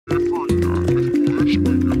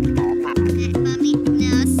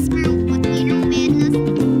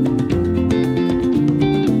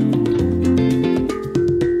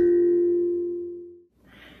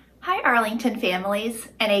families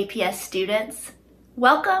and APS students.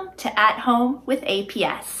 Welcome to At Home with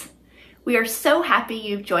APS. We are so happy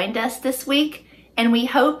you've joined us this week, and we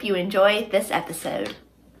hope you enjoy this episode.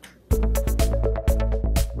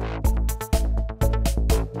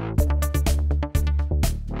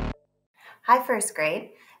 Hi, first grade.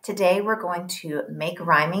 Today we're going to make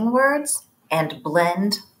rhyming words and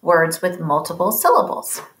blend words with multiple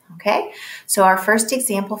syllables. Okay, so our first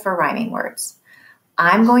example for rhyming words.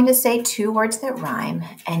 I'm going to say 2 words that rhyme,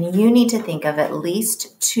 and you need to think of at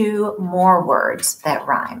least 2 more words that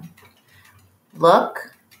rhyme.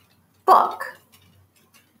 Look, book.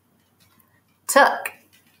 Took,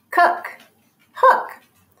 cook, hook.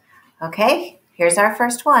 Okay, here's our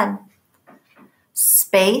first one.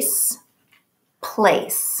 Space,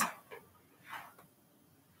 place.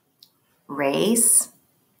 Race,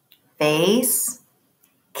 face,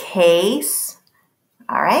 case.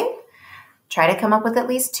 All right. Try to come up with at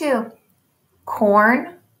least 2.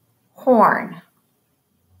 Corn, horn.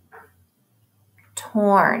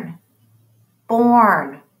 Torn,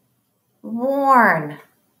 born, worn.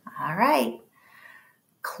 All right.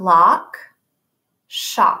 Clock,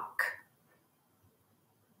 shock.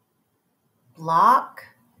 Block,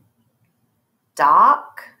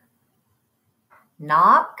 dock,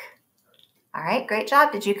 knock. All right, great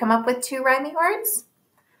job. Did you come up with 2 rhyming words?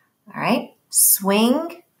 All right.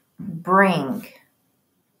 Swing, bring.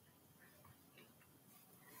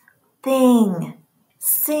 Thing,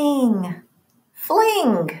 sing,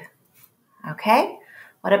 fling. Okay.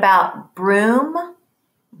 What about broom,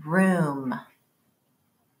 room?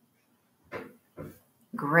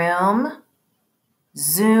 Groom,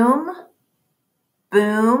 zoom,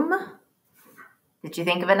 boom. Did you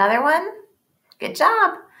think of another one? Good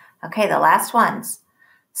job. Okay, the last ones.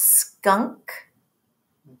 Skunk,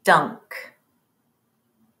 dunk.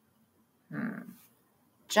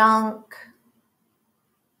 Junk,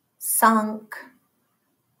 sunk,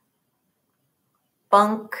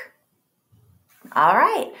 bunk. All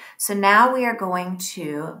right, so now we are going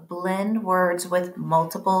to blend words with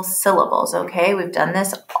multiple syllables, okay? We've done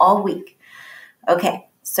this all week. Okay,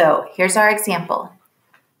 so here's our example.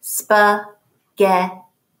 Spaghetti.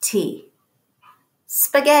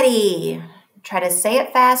 Spaghetti. Try to say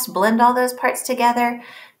it fast, blend all those parts together.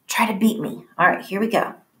 Try to beat me. All right, here we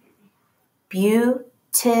go. Beautiful.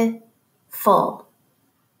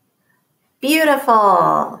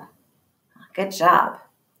 Beautiful. Good job.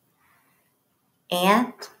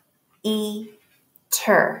 Ant-eater.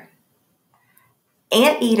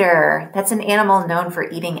 Anteater. That's an animal known for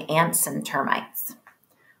eating ants and termites.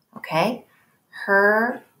 Okay.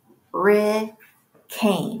 Hurricane.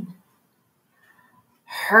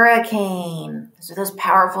 Hurricane. Those are those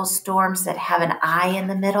powerful storms that have an I in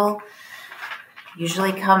the middle.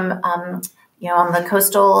 Usually come, on the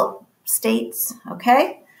coastal states.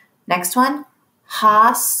 Okay. Next one.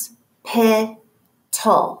 Hospital.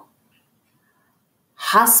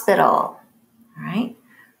 Hospital. All right.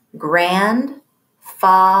 Grandfather.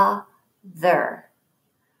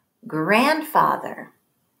 Grandfather.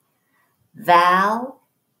 Valentine.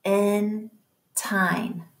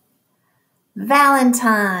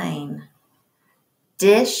 Valentine.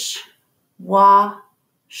 Dishwasher.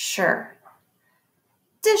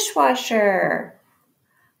 Dishwasher.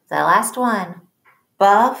 The last one.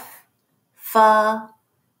 Buffalo.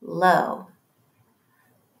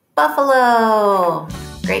 Buffalo.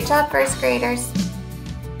 Great job, first graders.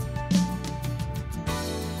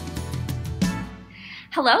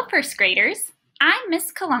 Hello, first graders. I'm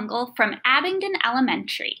Miss Kalungle from Abingdon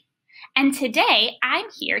Elementary, and today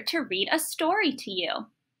I'm here to read a story to you.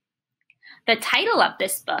 The title of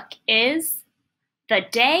this book is The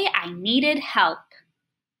Day I Needed Help.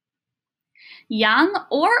 Young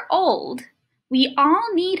or old, we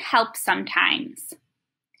all need help sometimes.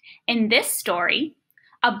 In this story,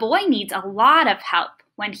 a boy needs a lot of help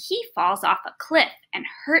when he falls off a cliff and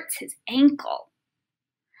hurts his ankle.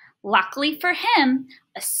 Luckily for him,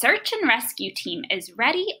 a search and rescue team is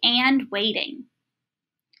ready and waiting.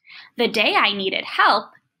 The Day I Needed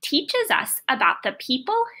Help teaches us about the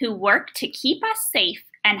people who work to keep us safe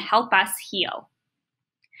and help us heal.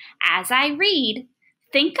 As I read,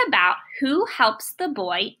 think about who helps the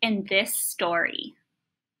boy in this story.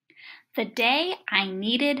 The Day I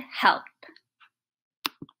Needed Help.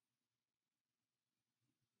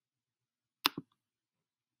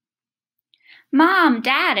 Mom,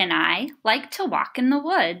 Dad, and I like to walk in the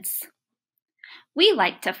woods. We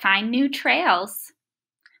like to find new trails.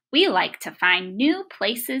 We like to find new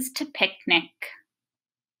places to picnic.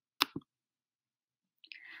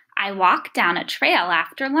 I walk down a trail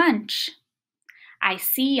after lunch. I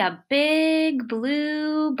see a big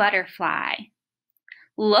blue butterfly.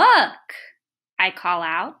 Look, I call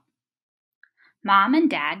out. Mom and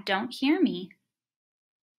Dad don't hear me.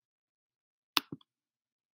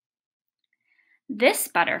 This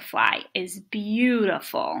butterfly is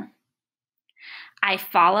beautiful. I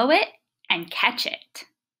follow it and catch it.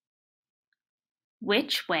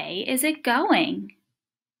 Which way is it going?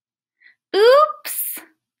 Oops!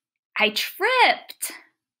 I tripped.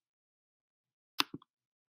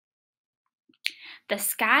 The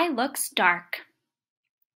sky looks dark.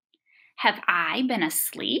 Have I been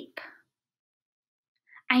asleep?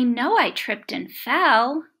 I know I tripped and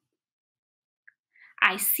fell.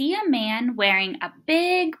 I see a man wearing a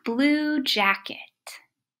big blue jacket.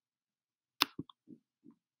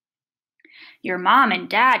 Your mom and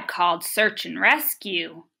dad called search and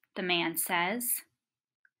rescue, the man says.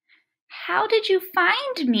 How did you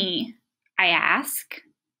find me? I ask.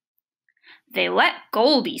 They let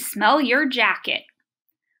Goldie smell your jacket.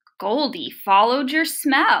 Goldie followed your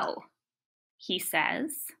smell, he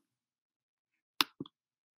says.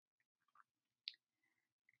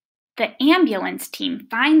 The ambulance team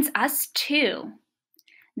finds us too.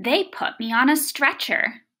 They put me on a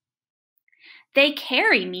stretcher. They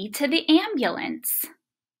carry me to the ambulance.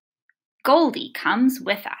 Goldie comes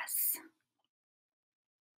with us.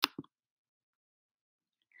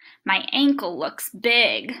 My ankle looks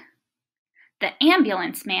big. The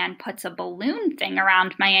ambulance man puts a balloon thing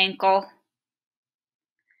around my ankle.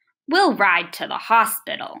 We'll ride to the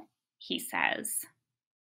hospital, he says.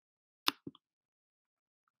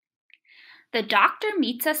 The doctor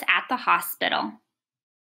meets us at the hospital.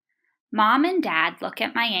 Mom and Dad look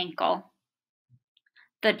at my ankle.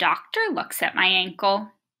 The doctor looks at my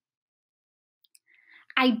ankle.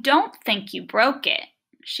 I don't think you broke it,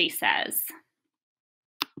 she says.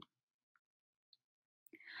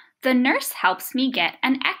 The nurse helps me get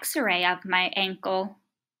an X-ray of my ankle.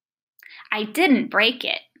 I didn't break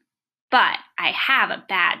it, but I have a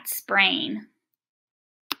bad sprain.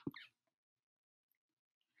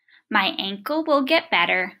 My ankle will get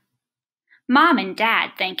better. Mom and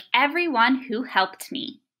Dad thank everyone who helped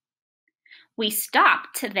me. We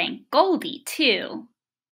stop to thank Goldie, too.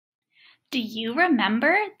 Do you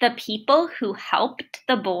remember the people who helped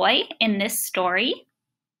the boy in this story?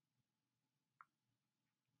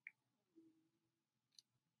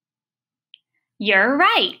 You're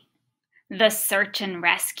right. The search and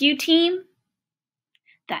rescue team,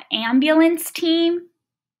 the ambulance team,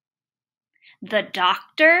 the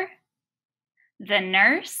doctor, the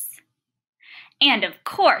nurse, and of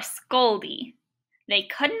course, Goldie. They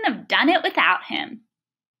couldn't have done it without him.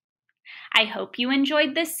 I hope you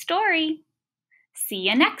enjoyed this story. See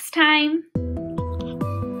you next time.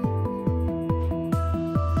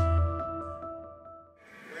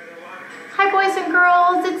 Hi boys and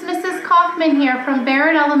girls, it's Mrs. Kaufman here from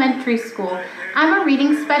Barrett Elementary School. I'm a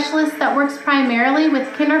reading specialist that works primarily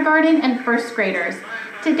with kindergarten and first graders.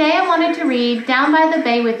 Today I wanted to read Down by the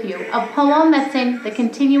Bay with you, a poem that's in the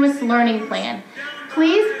Continuous Learning Plan.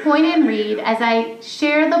 Please point and read as I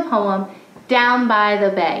share the poem, Down by the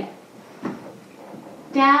Bay.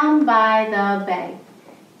 Down by the bay,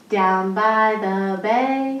 down by the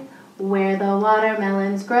bay, where the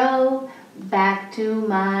watermelons grow, back to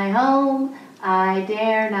my home I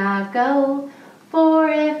dare not go, for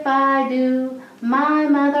if I do, my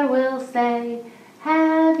mother will say,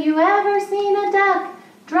 have you ever seen a duck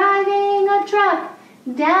driving a truck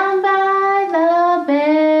down by the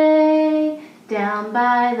bay, down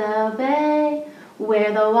by the bay,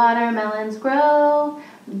 where the watermelons grow,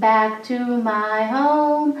 back to my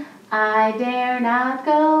home I dare not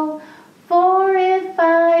go, for if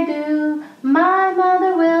I do, my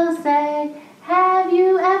mother will say, have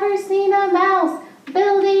you ever seen a mouse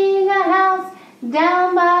building a house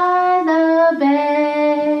down by the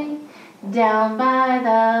bay, down by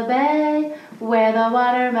the bay, where the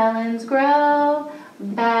watermelons grow,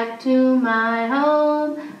 back to my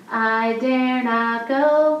home I dare not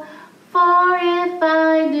go, for if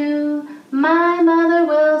I do, my mother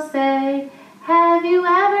will say, have you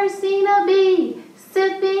ever seen a bee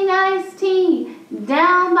sipping iced tea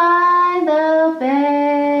down by the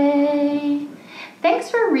bay?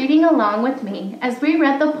 Thanks for reading along with me as we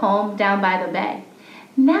read the poem Down by the Bay.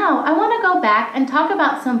 Now I want to go back and talk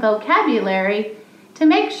about some vocabulary to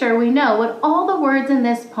make sure we know what all the words in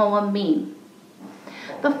this poem mean.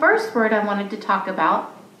 The first word I wanted to talk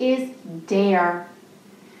about is dare.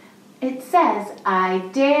 It says, I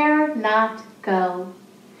dare not go.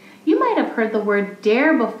 You might have heard the word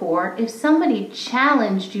dare before if somebody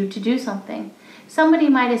challenged you to do something. Somebody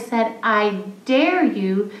might have said, I dare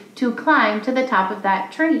you to climb to the top of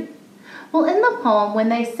that tree. Well, in the poem, when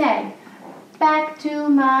they said, back to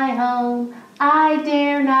my home, I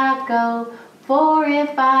dare not go, for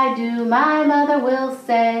if I do, my mother will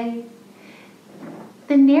say.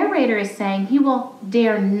 The narrator is saying he will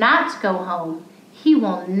dare not go home. He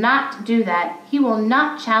will not do that. He will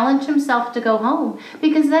not challenge himself to go home,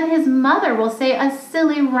 because then his mother will say a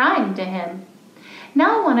silly rhyme to him.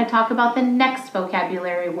 Now I want to talk about the next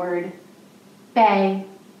vocabulary word, bay.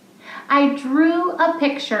 I drew a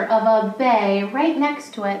picture of a bay right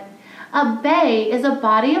next to it. A bay is a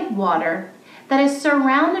body of water that is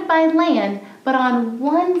surrounded by land, but on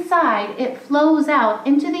one side it flows out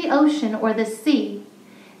into the ocean or the sea.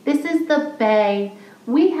 This is the bay.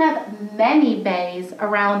 We have many bays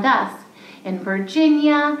around us. In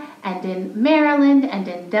Virginia and in Maryland and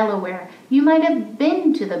in Delaware. You might have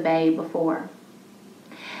been to the bay before.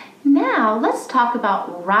 Now let's talk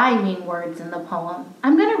about rhyming words in the poem.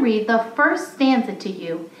 I'm going to read the first stanza to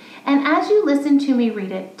you. And as you listen to me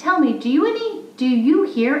read it, tell me, do you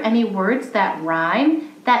hear any words that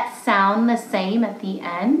rhyme, that sound the same at the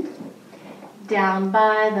end? Down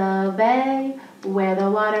by the bay, where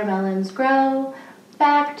the watermelons grow,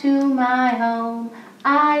 back to my home,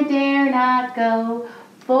 I dare not go,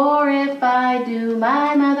 for if I do,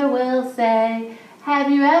 my mother will say,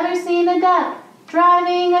 have you ever seen a duck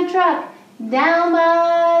driving a truck down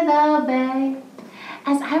by the bay?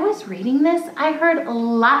 As I was reading this, I heard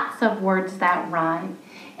lots of words that rhyme.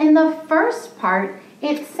 In the first part,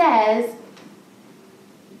 it says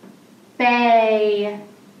bay.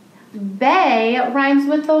 Bay rhymes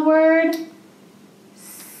with the word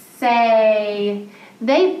say.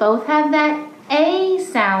 They both have that A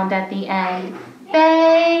sound at the end.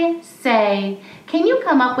 Bay, say. Can you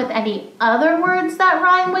come up with any other words that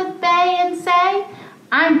rhyme with bay and say?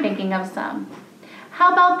 I'm thinking of some.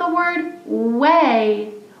 How about the word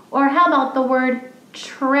way? Or how about the word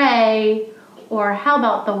tray? Or how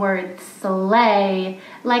about the word slay?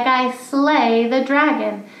 Like I slay the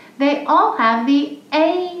dragon. They all have the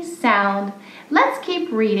A sound. Let's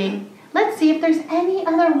keep reading. Let's see if there's any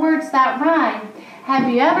other words that rhyme. Have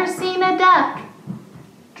you ever seen a duck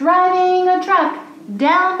driving a truck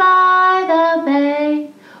down by the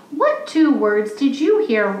bay? What two words did you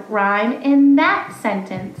hear rhyme in that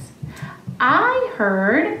sentence? I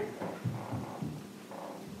heard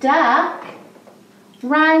duck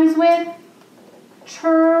rhymes with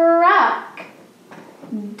truck.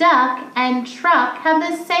 Duck and truck have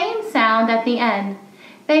the same sound at the end.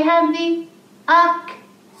 They have the uck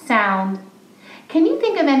sound. Can you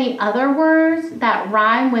think of any other words that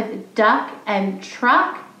rhyme with duck and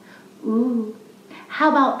truck? Ooh, how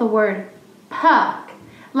about the word puck?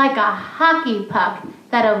 Like a hockey puck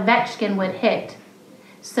that Ovechkin would hit.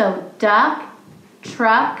 So duck,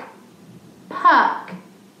 truck, puck.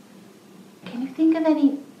 Can you think of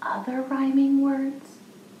any other rhyming words?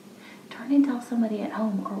 Turn and tell somebody at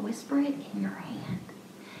home or whisper it in your hand.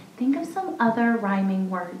 Think of some other rhyming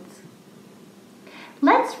words.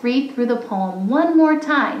 Let's read through the poem one more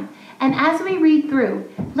time. And as we read through,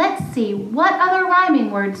 let's see what other rhyming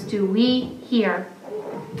words do we hear.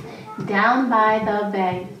 Down by the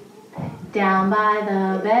bay, down by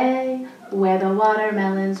the bay, where the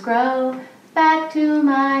watermelons grow, back to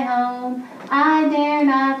my home, I dare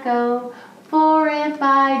not go, for if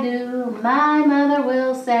I do, my mother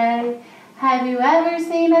will say, have you ever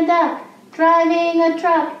seen a duck driving a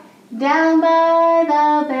truck down by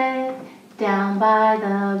the bay? Down by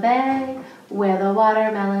the bay, where the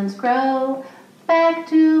watermelons grow, back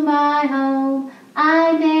to my home,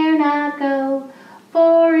 I dare not go,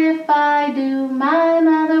 for if I do, my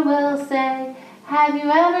mother will say, have you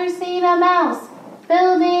ever seen a mouse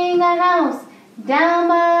building a house down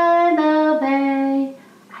by the bay?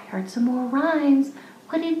 I heard some more rhymes.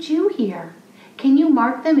 What did you hear? Can you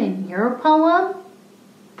mark them in your poem?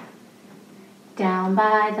 Down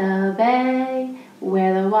by the bay,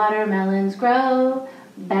 where the watermelons grow,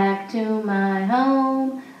 back to my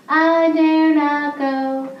home, I dare not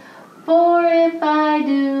go, for if I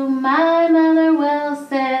do, my mother will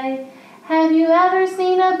say, have you ever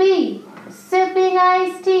seen a bee sipping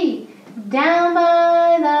iced tea down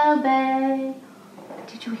by the bay?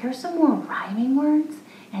 Did you hear some more rhyming words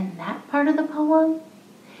in that part of the poem?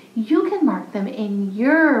 You can mark them in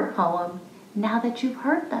your poem now that you've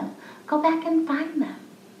heard them. Go back and find them.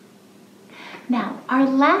 Now, our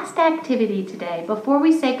last activity today, before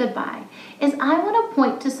we say goodbye, is I want to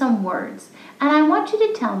point to some words, and I want you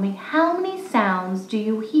to tell me how many sounds do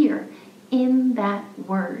you hear in that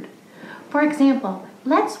word. For example,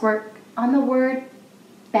 let's work on the word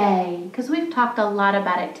bay, because we've talked a lot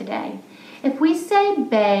about it today. If we say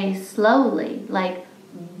bay slowly, like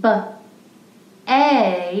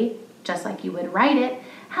B-A, just like you would write it,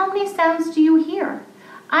 how many sounds do you hear?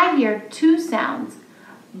 I hear two sounds.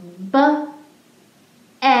 B-A,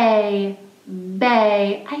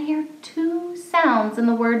 bay. I hear two sounds in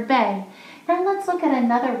the word bay. Now let's look at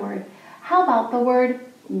another word. How about the word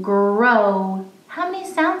grow? How many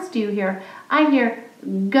sounds do you hear? I hear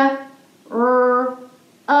g-r-o,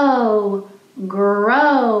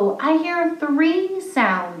 grow. I hear three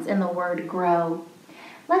sounds in the word grow.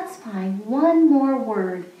 Let's find one more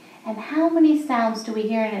word. And how many sounds do we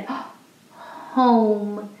hear in it?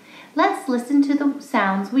 Home. Let's listen to the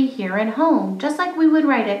sounds we hear in home, just like we would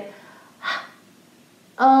write it.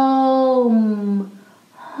 Home.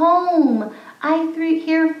 I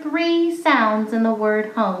hear three sounds in the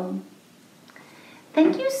word home.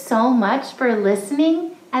 Thank you so much for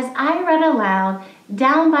listening as I read aloud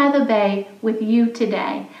Down by the Bay with you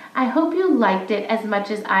today. I hope you liked it as much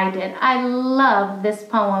as I did. I love this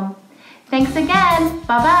poem. Thanks again.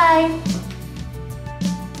 Bye-bye.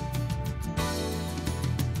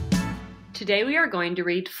 Today we are going to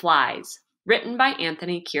read Flies, written by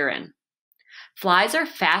Anthony Curran. Flies are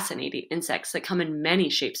fascinating insects that come in many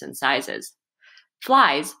shapes and sizes.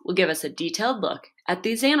 Flies will give us a detailed look at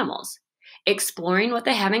these animals, exploring what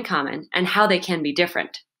they have in common and how they can be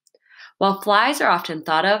different. While flies are often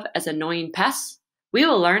thought of as annoying pests, we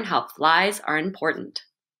will learn how flies are important.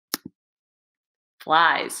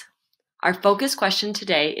 Flies. Our focus question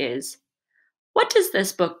today is, what does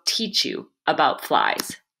this book teach you about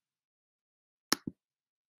flies?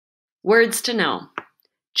 Words to know: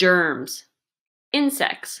 germs,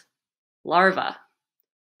 insects, larva,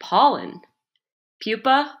 pollen,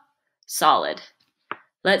 pupa, solid.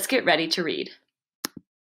 Let's get ready to read.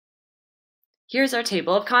 Here's our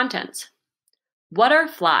table of contents. What are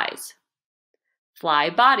flies? Fly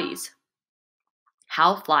bodies.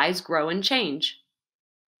 How flies grow and change.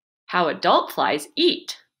 How adult flies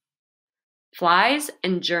eat. Flies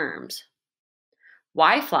and germs.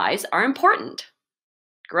 Why flies are important.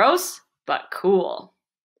 Gross, but cool.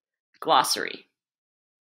 Glossary.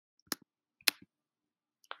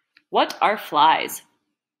 What are flies?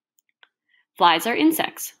 Flies are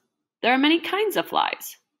insects. There are many kinds of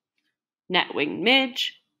flies. Net-winged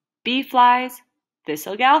midge, bee flies,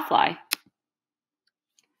 thistlegal fly.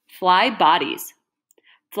 Fly bodies.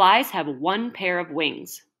 Flies have one pair of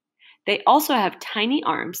wings. They also have tiny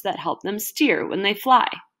arms that help them steer when they fly.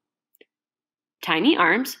 Tiny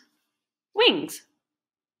arms, wings.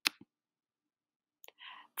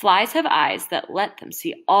 Flies have eyes that let them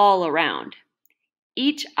see all around.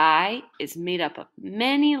 Each eye is made up of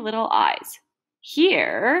many little eyes.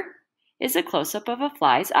 Here is a close-up of a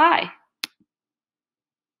fly's eye.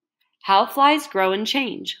 How flies grow and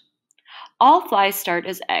change. All flies start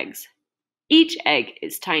as eggs. Each egg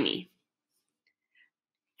is tiny.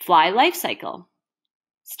 Fly life cycle.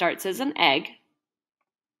 Starts as an egg,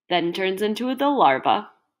 then turns into the larva,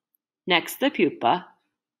 next the pupa,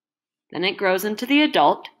 then it grows into the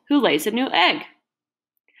adult who lays a new egg.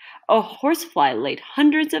 A horsefly laid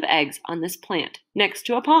hundreds of eggs on this plant next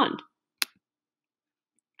to a pond.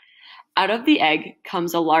 Out of the egg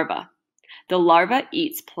comes a larva. The larva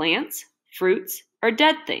eats plants, fruits, or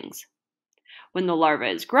dead things. When the larva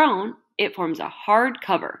is grown, it forms a hard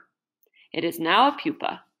cover. It is now a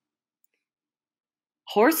pupa.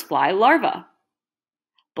 Horsefly larva.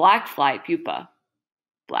 Blackfly pupa.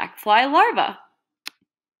 Blackfly larva.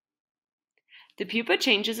 The pupa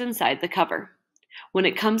changes inside the cover. When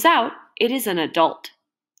it comes out, it is an adult.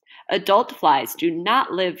 Adult flies do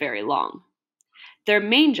not live very long. Their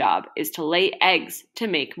main job is to lay eggs to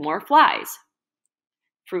make more flies.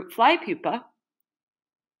 Fruit fly pupa.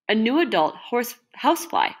 A new adult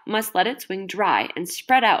housefly must let its wing dry and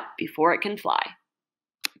spread out before it can fly.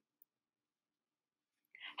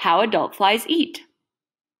 How adult flies eat.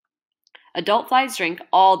 Adult flies drink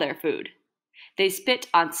all their food. They spit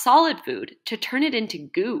on solid food to turn it into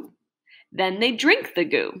goo. Then they drink the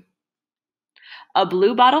goo. A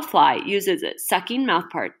blue bottle fly uses its sucking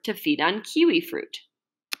mouthpart to feed on kiwi fruit.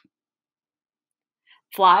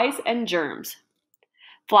 Flies and germs.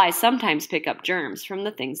 Flies sometimes pick up germs from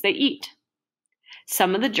the things they eat.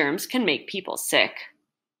 Some of the germs can make people sick.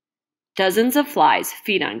 Dozens of flies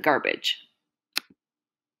feed on garbage.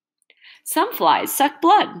 Some flies suck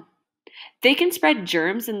blood. They can spread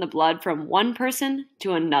germs in the blood from one person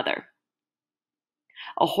to another.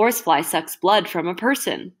 A horsefly sucks blood from a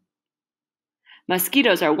person.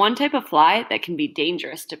 Mosquitoes are one type of fly that can be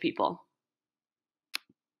dangerous to people.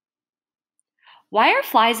 Why are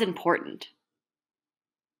flies important?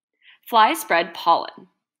 Flies spread pollen.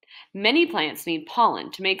 Many plants need pollen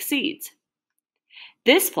to make seeds.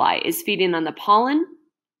 This fly is feeding on the pollen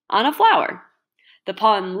on a flower. The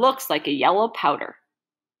pollen looks like a yellow powder.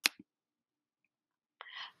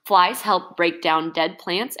 Flies help break down dead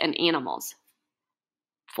plants and animals.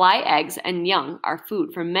 Fly eggs and young are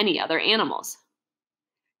food for many other animals.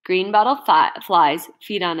 Greenbottle flies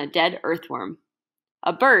feed on a dead earthworm.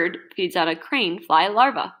 A bird feeds on a crane fly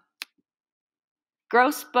larva.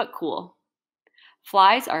 Gross but cool.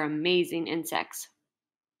 Flies are amazing insects.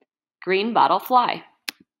 Greenbottle fly.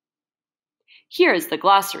 Here is the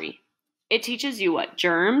glossary. It teaches you what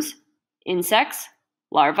germs, insects,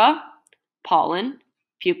 larvae, pollen,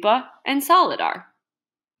 pupa, and solid are.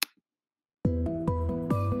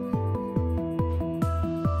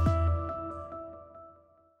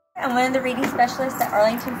 I'm one of the reading specialists at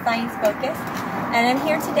Arlington Science Focus, and I'm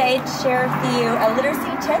here today to share with you a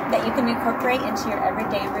literacy tip that you can incorporate into your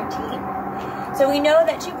everyday routine. So we know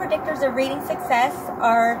that two predictors of reading success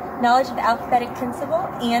are knowledge of the alphabetic principle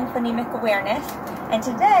and phonemic awareness. And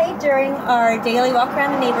today, during our daily walk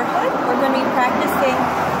around the neighborhood, we're going to be practicing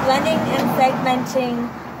blending and segmenting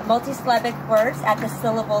multisyllabic words at the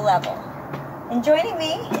syllable level. And joining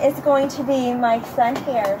me is going to be my son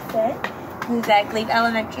Harrison, who's at Glebe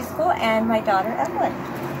Elementary School, and my daughter Evelyn.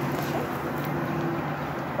 Okay.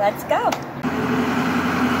 Let's go.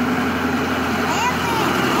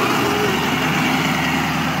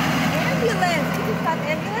 Ambulance. Can you stop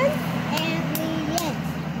ambulance?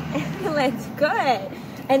 Ambulance. Good.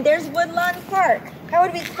 And there's Woodlawn Park. How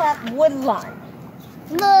would we clap Woodlawn?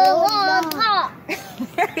 Woodlawn Park.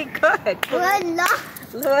 Very good. Woodlawn.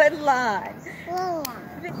 Woodlawn.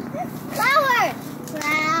 Flowers.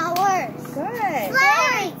 Flowers. Good.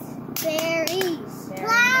 Berries. Berries.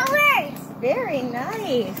 Flowers. Very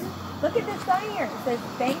nice. Look at the sign here. It says,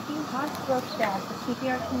 "Thank you, hospital staff, for keeping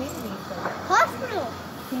our community safe." Hospital.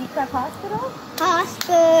 Can you clap hospital?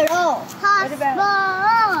 Hospital. What about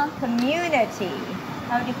Hospital. community?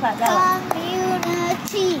 How would you clap that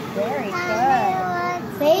Community. one? Very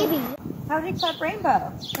good. Baby. How would you clap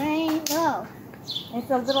rainbow? Rainbow. It's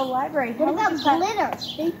a little library. What How would about you clap? glitter?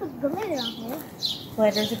 They put glitter on here.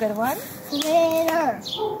 Glitter's a good one. Glitter.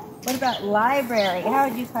 What about library? How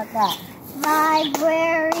would you clap that?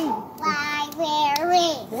 Library.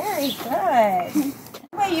 Library. Very good.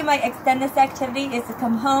 One way you might extend this activity is to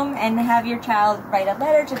come home and have your child write a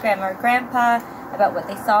letter to grandma or grandpa about what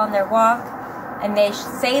they saw on their walk, and they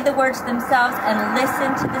say the words themselves and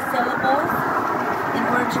listen to the syllables in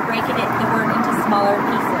order to break the word into smaller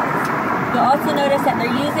pieces. You'll also notice that they're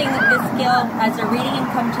using this skill as they're reading and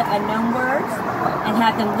come to unknown words, and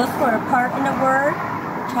have them look for a part in a word,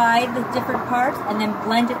 try the different parts, and then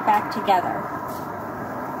blend it back together.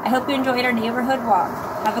 I hope you enjoyed our neighborhood walk.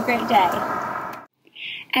 Have a great day.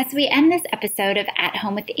 As we end this episode of At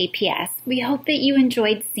Home with APS, we hope that you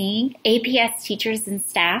enjoyed seeing APS teachers and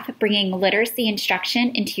staff bringing literacy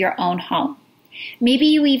instruction into your own home. Maybe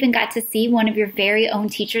you even got to see one of your very own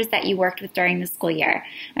teachers that you worked with during the school year.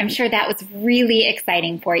 I'm sure that was really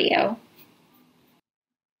exciting for you.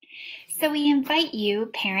 So we invite you,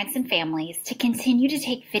 parents and families, to continue to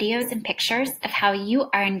take videos and pictures of how you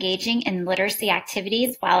are engaging in literacy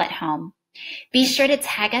activities while at home. Be sure to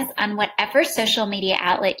tag us on whatever social media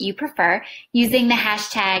outlet you prefer using the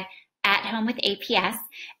hashtag @HomeWithAPS,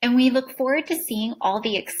 and we look forward to seeing all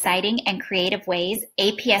the exciting and creative ways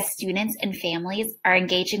APS students and families are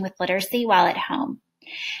engaging with literacy while at home.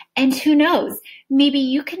 And who knows, maybe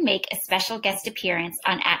you can make a special guest appearance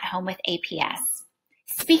on At Home with APS.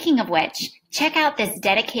 Speaking of which, check out this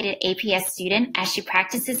dedicated APS student as she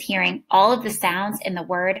practices hearing all of the sounds in the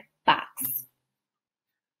word box.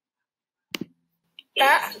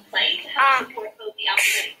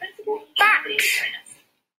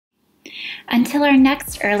 Until our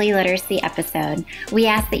next early literacy episode, we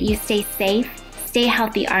ask that you stay safe, stay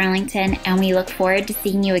healthy, Arlington, and we look forward to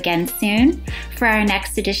seeing you again soon for our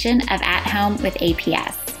next edition of At Home with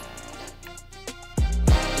APS.